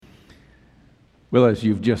Well, as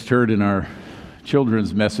you've just heard in our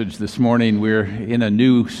children's message this morning, we're in a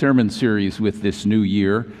new sermon series with this new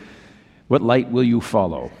year. What light will you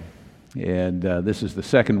follow? And this is the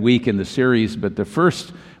second week in the series, but the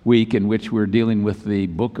first week in which we're dealing with the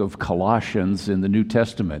book of Colossians in the New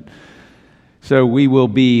Testament. So we will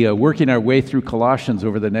be working our way through Colossians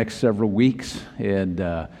over the next several weeks,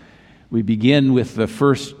 and we begin with the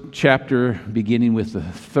first chapter, beginning with the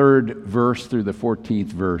 3rd verse through the 14th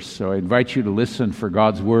verse. So I invite you to listen for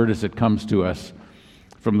God's word as it comes to us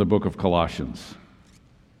from the book of Colossians.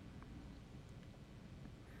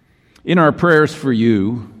 In our prayers for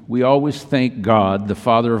you, we always thank God, the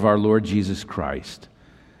Father of our Lord Jesus Christ.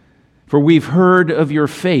 For we've heard of your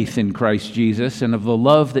faith in Christ Jesus and of the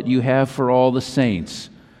love that you have for all the saints,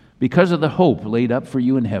 because of the hope laid up for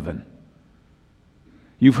you in heaven.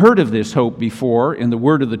 You've heard of this hope before in the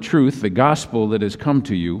word of the truth, the gospel that has come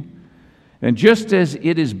to you. And just as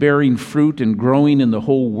it is bearing fruit and growing in the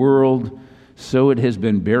whole world, so it has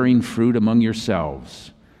been bearing fruit among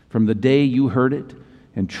yourselves from the day you heard it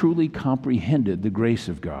and truly comprehended the grace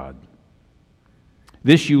of God.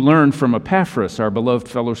 This you learned from Epaphras, our beloved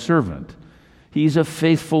fellow servant. He's a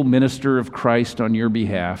faithful minister of Christ on your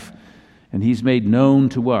behalf, and he's made known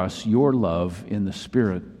to us your love in the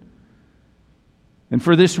Spirit. And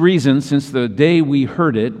for this reason, since the day we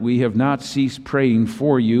heard it, we have not ceased praying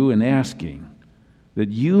for you and asking that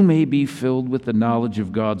you may be filled with the knowledge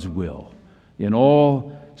of God's will in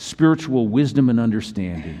all spiritual wisdom and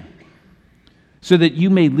understanding, so that you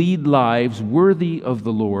may lead lives worthy of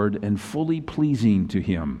the Lord and fully pleasing to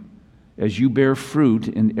Him, as you bear fruit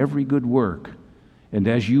in every good work and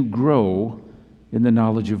as you grow in the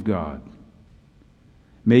knowledge of God.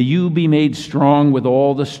 May you be made strong with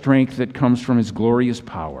all the strength that comes from His glorious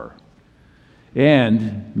power.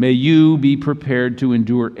 And may you be prepared to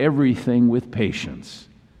endure everything with patience,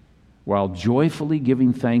 while joyfully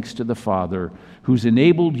giving thanks to the Father, who's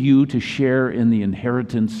enabled you to share in the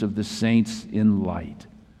inheritance of the saints in light.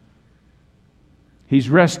 He's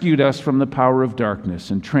rescued us from the power of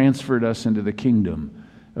darkness and transferred us into the kingdom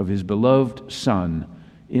of His beloved Son,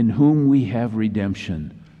 in whom we have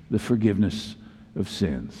redemption, the forgiveness of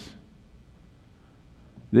sins.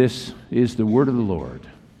 This is the word of the Lord.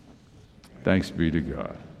 Thanks be to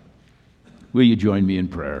God. Will you join me in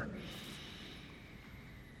prayer?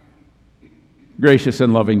 Gracious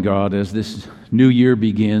and loving God, as this new year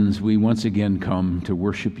begins, we once again come to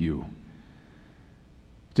worship you.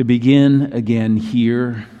 To begin again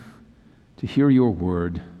here, to hear your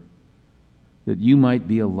word, that you might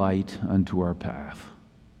be a light unto our path.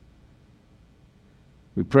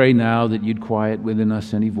 We pray now that you'd quiet within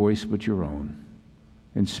us any voice but your own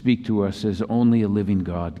and speak to us as only a living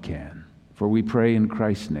God can. For we pray in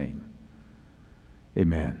Christ's name.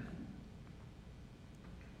 Amen.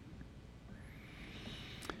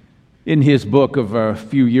 In his book of a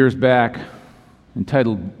few years back,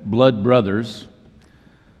 entitled Blood Brothers,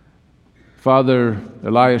 Father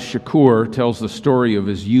Elias Shakur tells the story of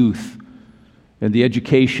his youth and the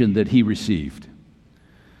education that he received.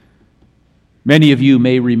 Many of you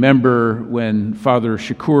may remember when Father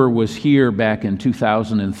Shakur was here back in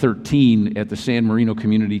 2013 at the San Marino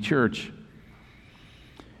Community Church.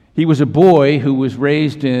 He was a boy who was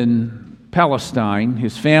raised in Palestine.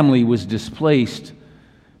 His family was displaced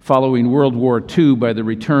following World War II by the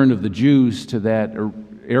return of the Jews to that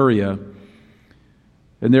area.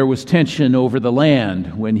 And there was tension over the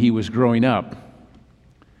land when he was growing up.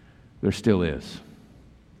 There still is.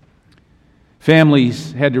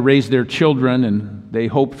 Families had to raise their children, and they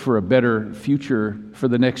hoped for a better future for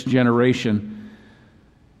the next generation.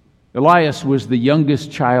 Elias was the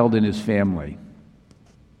youngest child in his family.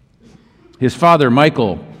 His father,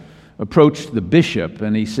 Michael, approached the bishop,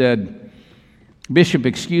 and he said, "Bishop,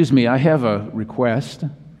 excuse me, I have a request."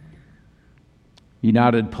 He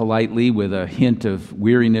nodded politely with a hint of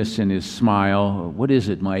weariness in his smile. "What is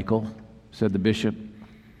it, Michael?" said the bishop.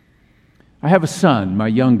 "I have a son, my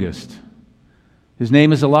youngest. His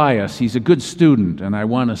name is Elias. He's a good student, and I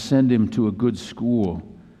want to send him to a good school.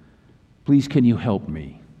 Please, can you help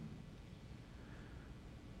me?"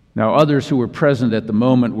 Now, others who were present at the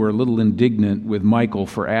moment were a little indignant with Michael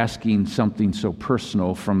for asking something so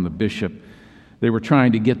personal from the bishop. They were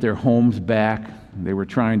trying to get their homes back. They were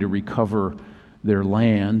trying to recover their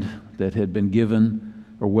land that had been given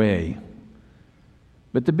away.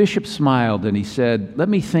 But the bishop smiled and he said, "Let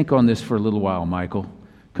me think on this for a little while, Michael.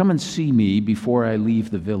 Come and see me before I leave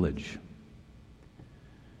the village."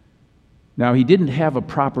 Now, he didn't have a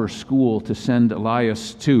proper school to send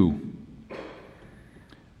Elias to.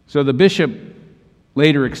 So the bishop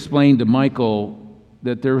later explained to Michael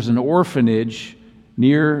that there was an orphanage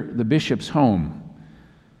near the bishop's home.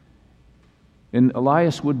 And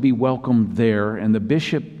Elias would be welcomed there, and the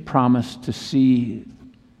bishop promised to see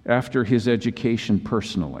after his education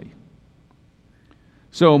personally.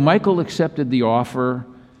 So Michael accepted the offer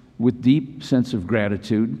with deep sense of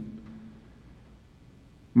gratitude.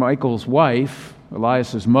 Michael's wife,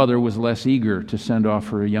 Elias's mother, was less eager to send off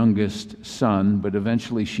her youngest son, but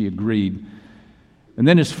eventually she agreed. And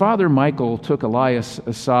then his father, Michael, took Elias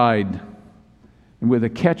aside, and with a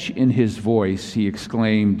catch in his voice, he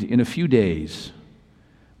exclaimed, "In a few days,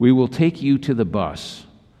 we will take you to the bus.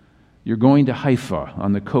 You're going to Haifa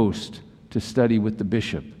on the coast to study with the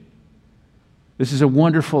bishop. This is a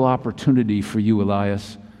wonderful opportunity for you,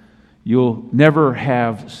 Elias. You'll never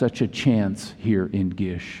have such a chance here in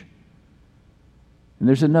Gish. And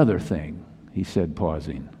there's another thing," he said,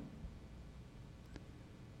 pausing.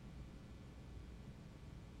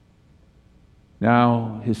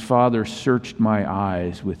 Now his father searched my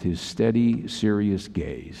eyes with his steady, serious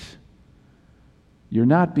gaze. "You're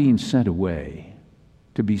not being sent away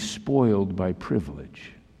to be spoiled by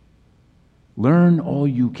privilege. Learn all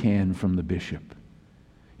you can from the bishop.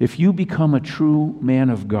 If you become a true man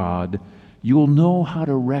of God, you'll know how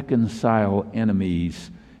to reconcile enemies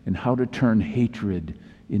and how to turn hatred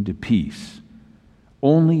into peace.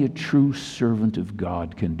 Only a true servant of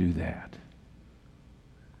God can do that."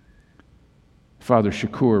 Father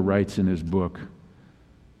Shakur writes in his book,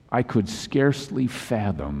 "I could scarcely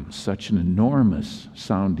fathom such an enormous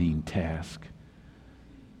sounding task.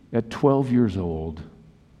 At 12 years old,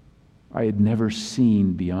 I had never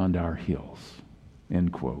seen beyond our hills."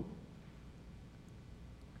 End quote.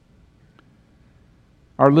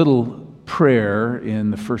 Our little prayer in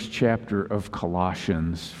the first chapter of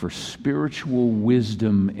Colossians for spiritual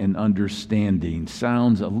wisdom and understanding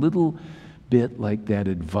sounds a little bit like that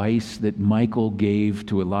advice that Michael gave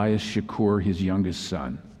to Elias Shakur, his youngest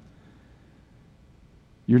son.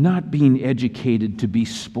 You're not being educated to be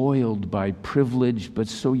spoiled by privilege, but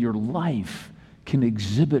so your life can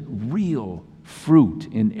exhibit real fruit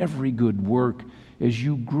in every good work as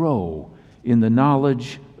you grow in the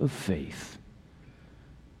knowledge of faith.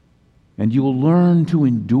 And you will learn to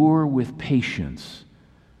endure with patience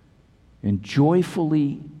and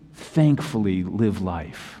joyfully, thankfully live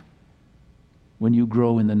life when you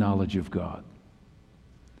grow in the knowledge of God.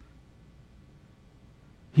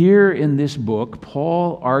 Here in this book,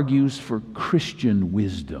 Paul argues for Christian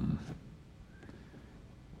wisdom.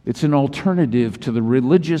 It's an alternative to the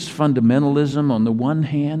religious fundamentalism on the one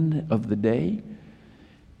hand of the day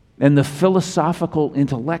and the philosophical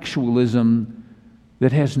intellectualism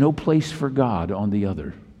that has no place for God on the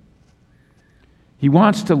other. He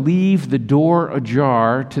wants to leave the door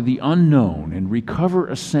ajar to the unknown and recover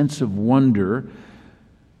a sense of wonder,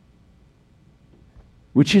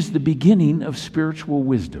 which is the beginning of spiritual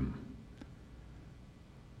wisdom,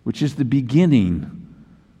 which is the beginning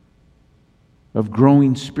of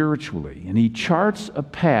growing spiritually. And he charts a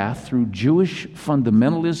path through Jewish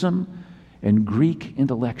fundamentalism and Greek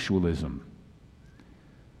intellectualism.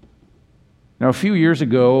 Now, a few years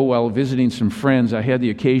ago, while visiting some friends, I had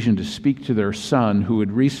the occasion to speak to their son who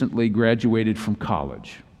had recently graduated from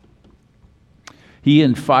college. He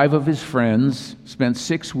and 5 of his friends spent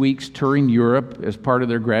 6 weeks touring Europe as part of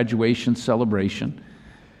their graduation celebration.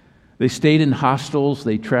 They stayed in hostels.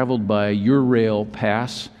 They traveled by Eurail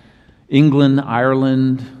Pass, England,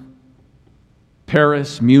 Ireland,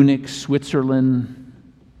 Paris, Munich, Switzerland,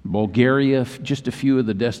 Bulgaria, just a few of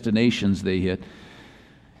the destinations they hit.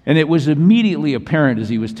 And it was immediately apparent as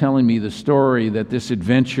he was telling me the story that this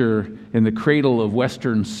adventure in the cradle of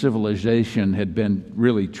Western civilization had been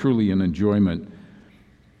really, truly an enjoyment.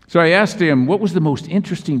 So I asked him, "What was the most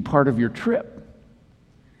interesting part of your trip?"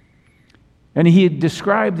 And he had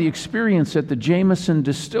described the experience at the Jameson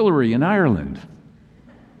Distillery in Ireland.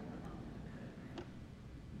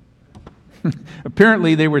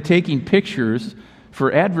 Apparently, they were taking pictures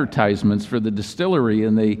for advertisements for the distillery,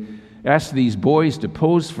 and they asked these boys to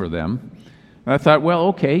pose for them. And I thought, well,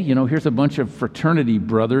 okay, here's a bunch of fraternity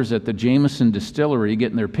brothers at the Jameson Distillery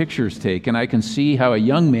getting their pictures taken. I can see how a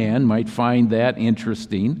young man might find that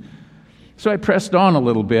interesting. So I pressed on a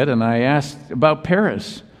little bit, and I asked about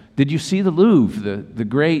Paris. Did you see the Louvre, the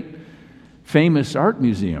great, famous art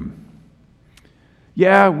museum?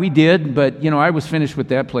 Yeah, we did, but, I was finished with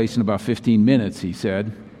that place in about 15 minutes, he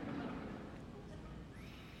said.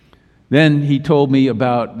 Then he told me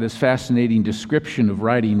about this fascinating description of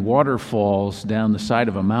riding waterfalls down the side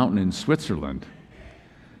of a mountain in Switzerland.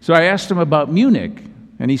 So I asked him about Munich,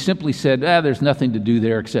 and he simply said, there's nothing to do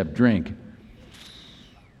there except drink.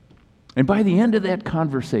 And by the end of that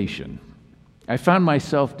conversation, I found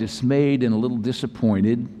myself dismayed and a little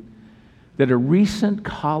disappointed that a recent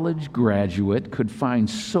college graduate could find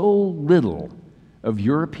so little of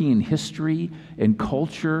European history and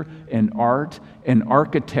culture and art and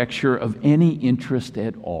architecture of any interest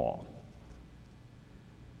at all.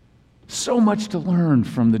 So much to learn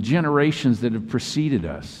from the generations that have preceded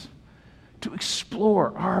us, to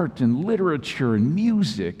explore art and literature and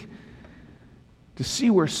music, to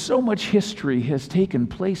see where so much history has taken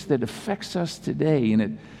place that affects us today. And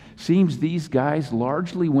it seems these guys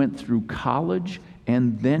largely went through college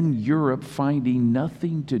and then Europe, finding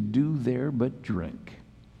nothing to do there but drink.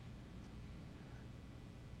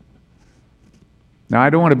 Now,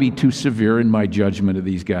 I don't want to be too severe in my judgment of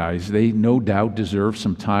these guys. They no doubt deserve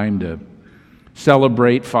some time to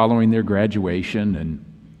celebrate following their graduation, and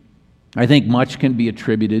I think much can be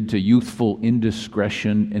attributed to youthful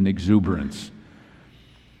indiscretion and exuberance.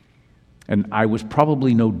 And I was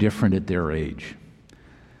probably no different at their age.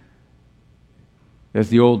 As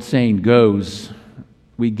the old saying goes,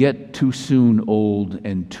 we get too soon old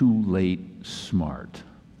and too late smart.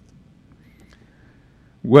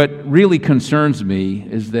 What really concerns me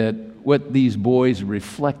is that what these boys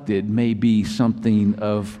reflected may be something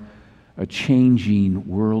of a changing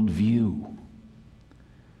worldview.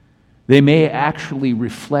 They may actually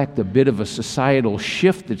reflect a bit of a societal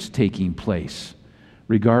shift that's taking place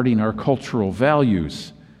regarding our cultural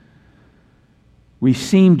values. We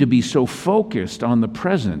seem to be so focused on the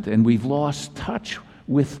present, and we've lost touch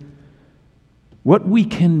with what we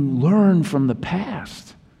can learn from the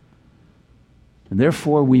past. And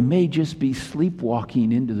therefore, we may just be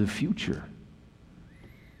sleepwalking into the future.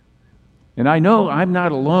 And I know I'm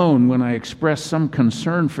not alone when I express some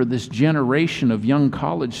concern for this generation of young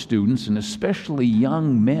college students, and especially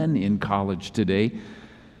young men in college today.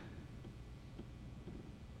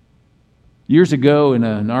 Years ago, in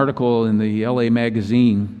an article in the LA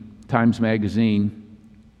magazine, Times Magazine,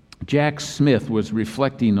 Jack Smith was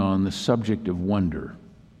reflecting on the subject of wonder.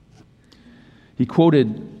 He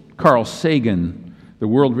quoted Carl Sagan, the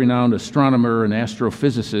world-renowned astronomer and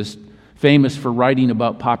astrophysicist, famous for writing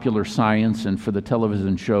about popular science and for the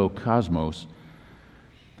television show Cosmos.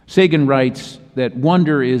 Sagan writes that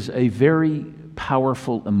wonder is a very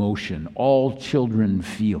powerful emotion. All children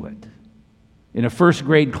feel it. In a first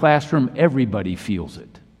grade classroom, everybody feels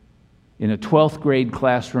it. In a 12th grade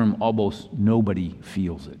classroom, almost nobody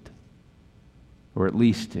feels it, or at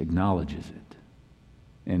least acknowledges it.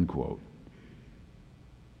 End quote.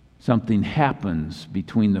 Something happens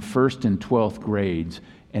between the 1st and 12th grades,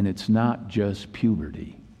 and it's not just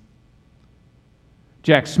puberty.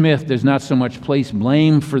 Jack Smith does not so much place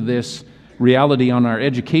blame for this reality on our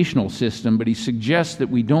educational system, but he suggests that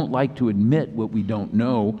we don't like to admit what we don't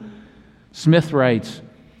know. Smith writes,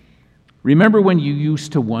 "Remember when you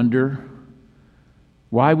used to wonder,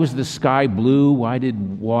 why was the sky blue? Why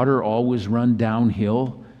did water always run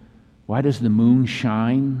downhill? Why does the moon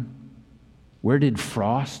shine? Where did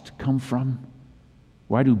frost come from?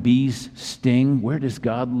 Why do bees sting? Where does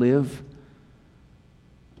God live?"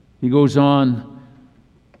 He goes on,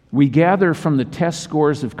 "We gather from the test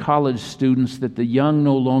scores of college students that the young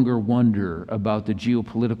no longer wonder about the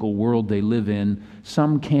geopolitical world they live in.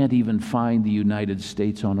 Some can't even find the United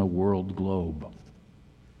States on a world globe."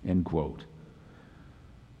 End quote.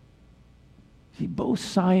 See, both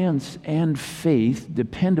science and faith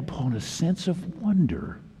depend upon a sense of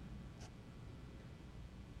wonder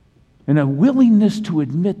and a willingness to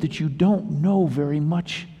admit that you don't know very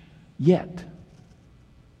much yet.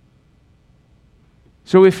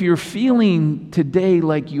 So if you're feeling today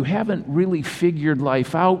like you haven't really figured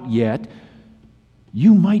life out yet,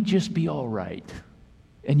 you might just be all right,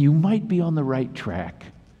 and you might be on the right track,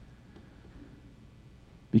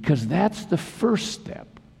 because that's the first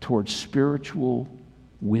step towards spiritual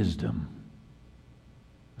wisdom,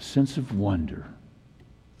 a sense of wonder.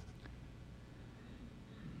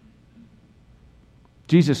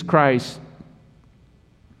 Jesus Christ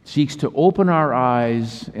seeks to open our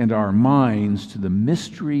eyes and our minds to the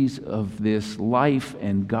mysteries of this life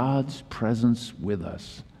and God's presence with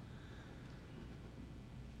us.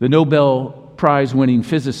 The Nobel Prize-winning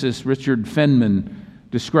physicist Richard Feynman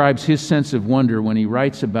describes his sense of wonder when he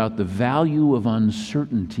writes about the value of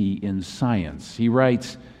uncertainty in science. He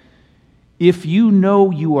writes, "If you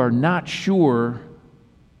know you are not sure,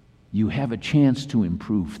 you have a chance to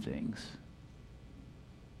improve things."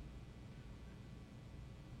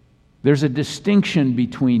 There's a distinction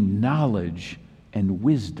between knowledge and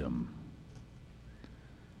wisdom.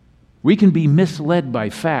 We can be misled by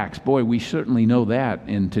facts. Boy, we certainly know that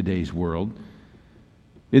in today's world.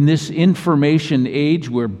 In this information age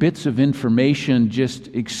where bits of information just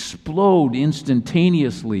explode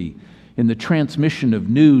instantaneously in the transmission of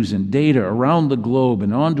news and data around the globe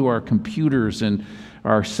and onto our computers and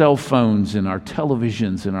our cell phones and our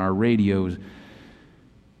televisions and our radios.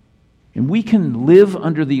 And we can live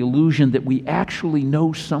under the illusion that we actually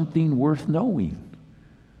know something worth knowing.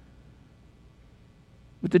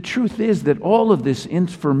 But the truth is that all of this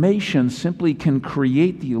information simply can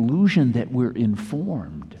create the illusion that we're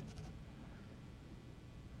informed,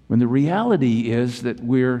 when the reality is that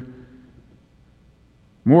we're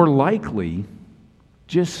more likely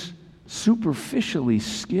just superficially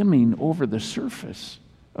skimming over the surface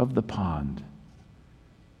of the pond.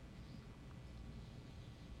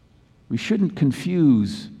 We shouldn't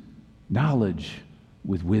confuse knowledge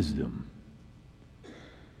with wisdom.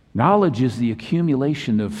 Knowledge is the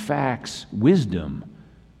accumulation of facts. Wisdom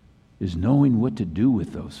is knowing what to do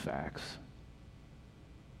with those facts.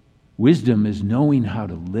 Wisdom is knowing how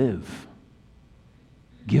to live,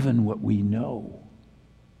 given what we know.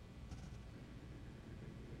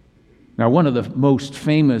 Now, one of the most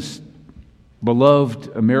famous, beloved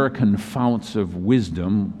American founts of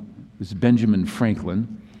wisdom is Benjamin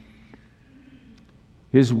Franklin.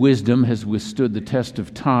 His wisdom has withstood the test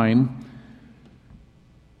of time.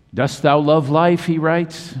 "Dost thou love life," he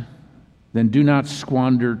writes, "then do not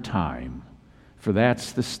squander time, for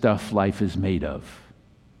that's the stuff life is made of."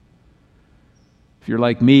 If you're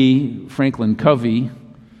like me, Franklin Covey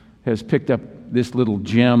has picked up this little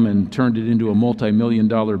gem and turned it into a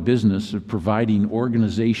multi-million-dollar business of providing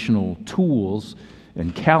organizational tools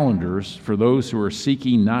and calendars for those who are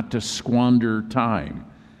seeking not to squander time.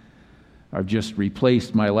 I've just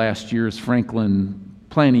replaced my last year's Franklin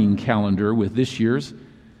planning calendar with this year's.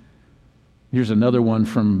 Here's another one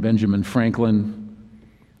from Benjamin Franklin.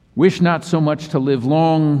 "Wish not so much to live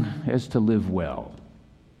long as to live well."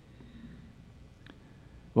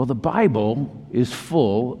 Well, the Bible is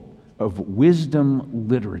full of wisdom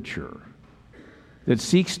literature that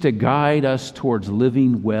seeks to guide us towards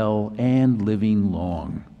living well and living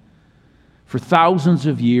long. For thousands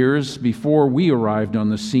of years before we arrived on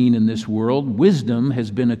the scene in this world, wisdom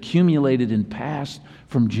has been accumulated and passed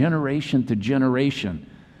from generation to generation.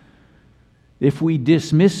 If we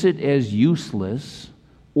dismiss it as useless,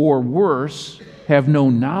 or worse, have no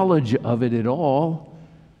knowledge of it at all,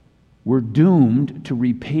 we're doomed to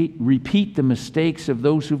repeat the mistakes of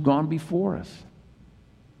those who've gone before us.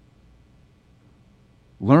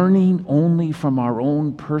 Learning only from our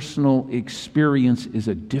own personal experience is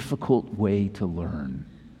a difficult way to learn.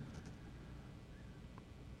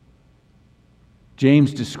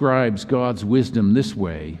 James describes God's wisdom this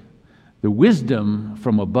way: "The wisdom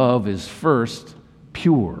from above is first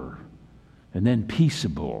pure, and then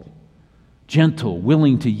peaceable, gentle,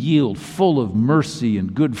 willing to yield, full of mercy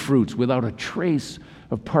and good fruits, without a trace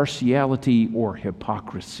of partiality or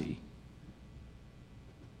hypocrisy."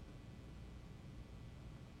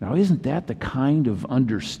 Now, isn't that the kind of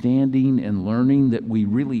understanding and learning that we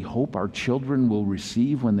really hope our children will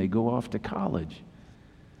receive when they go off to college?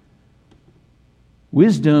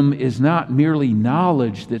 Wisdom is not merely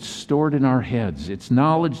knowledge that's stored in our heads. It's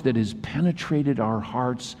knowledge that has penetrated our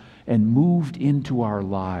hearts and moved into our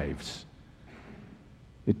lives.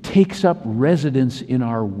 It takes up residence in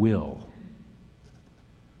our will.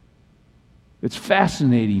 It's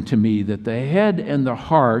fascinating to me that the head and the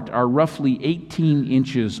heart are roughly 18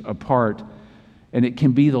 inches apart, and it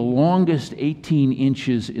can be the longest 18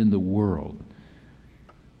 inches in the world.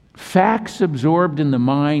 Facts absorbed in the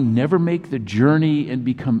mind never make the journey and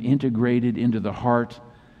become integrated into the heart.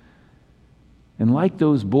 And like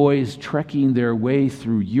those boys trekking their way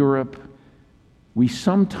through Europe, we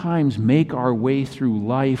sometimes make our way through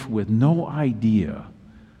life with no idea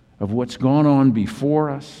of what's gone on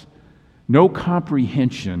before us, no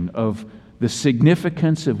comprehension of the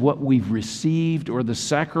significance of what we've received or the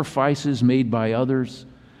sacrifices made by others,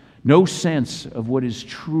 no sense of what is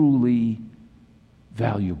truly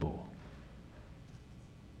valuable.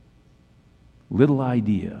 Little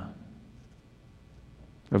idea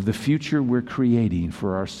of the future we're creating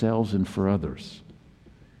for ourselves and for others.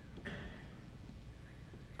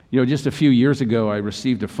 You know, just a few years ago, I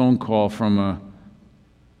received a phone call from a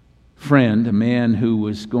friend, a man who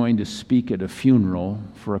was going to speak at a funeral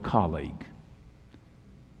for a colleague.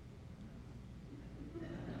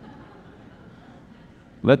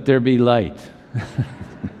 Let there be light.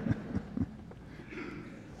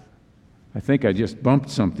 I think I just bumped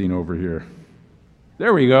something over here.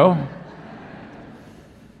 There we go.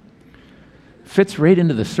 Fits right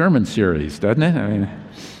into the sermon series, doesn't it? I mean,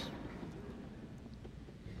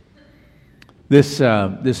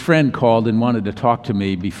 This friend called and wanted to talk to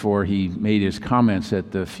me before he made his comments at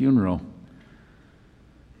the funeral.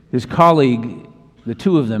 His colleague, the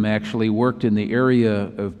two of them actually, worked in the area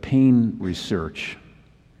of pain research,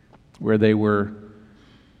 where they were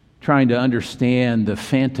trying to understand the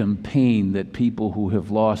phantom pain that people who have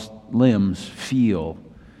lost limbs feel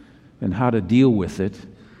and how to deal with it.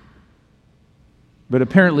 But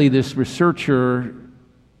apparently this researcher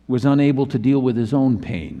was unable to deal with his own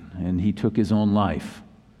pain, and he took his own life.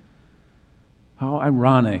 How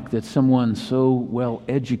ironic that someone so well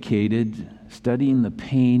educated, studying the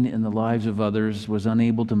pain in the lives of others, was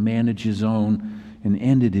unable to manage his own and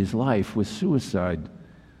ended his life with suicide.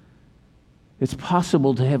 It's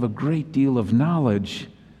possible to have a great deal of knowledge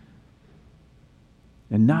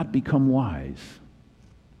and not become wise.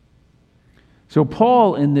 So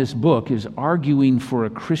Paul in this book is arguing for a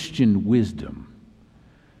Christian wisdom.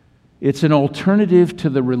 It's an alternative to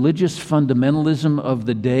the religious fundamentalism of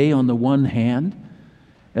the day on the one hand,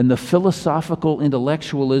 and the philosophical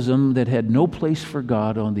intellectualism that had no place for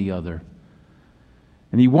God on the other.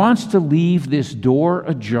 And he wants to leave this door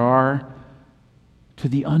ajar to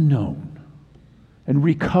the unknown and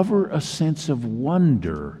recover a sense of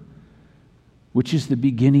wonder, which is the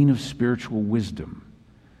beginning of spiritual wisdom.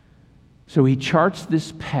 So he charts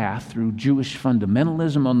this path through Jewish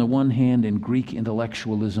fundamentalism on the one hand and Greek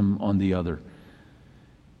intellectualism on the other.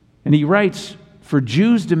 And he writes, "For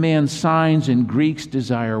Jews demand signs and Greeks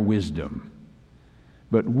desire wisdom,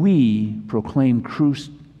 but we proclaim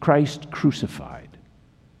Christ crucified,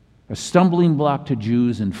 a stumbling block to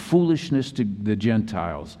Jews and foolishness to the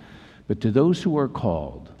Gentiles. But to those who are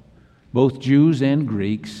called, both Jews and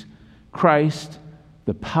Greeks, Christ,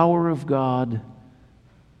 the power of God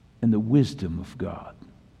and the wisdom of God."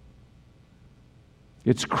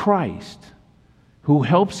 It's Christ who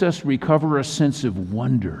helps us recover a sense of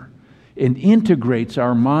wonder and integrates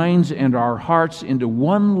our minds and our hearts into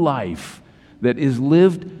one life that is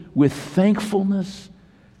lived with thankfulness,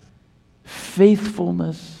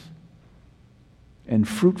 faithfulness, and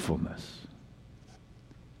fruitfulness.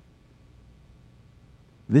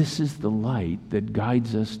 This is the light that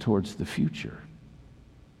guides us towards the future.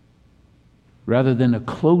 Rather than a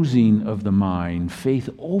closing of the mind, faith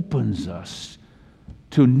opens us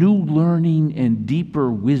to new learning and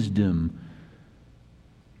deeper wisdom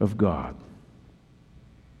of God.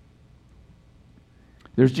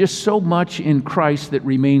 There's just so much in Christ that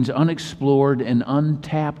remains unexplored and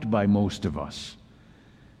untapped by most of us.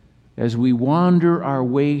 As we wander our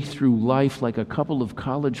way through life like a couple of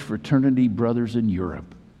college fraternity brothers in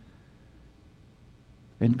Europe.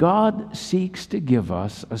 And God seeks to give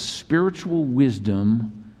us a spiritual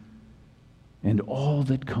wisdom and all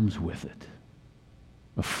that comes with it,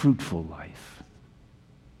 a fruitful life.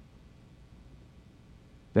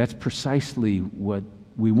 That's precisely what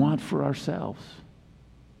we want for ourselves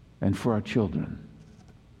and for our children.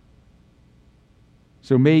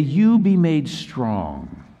 So may you be made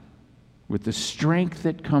strong with the strength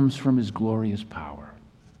that comes from His glorious power.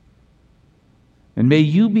 And may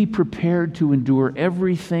you be prepared to endure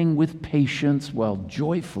everything with patience while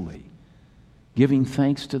joyfully giving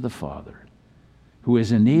thanks to the Father, who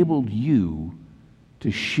has enabled you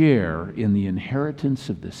to share in the inheritance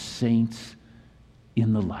of the saints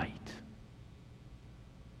in the light.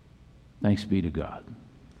 Thanks be to God.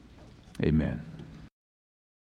 Amen.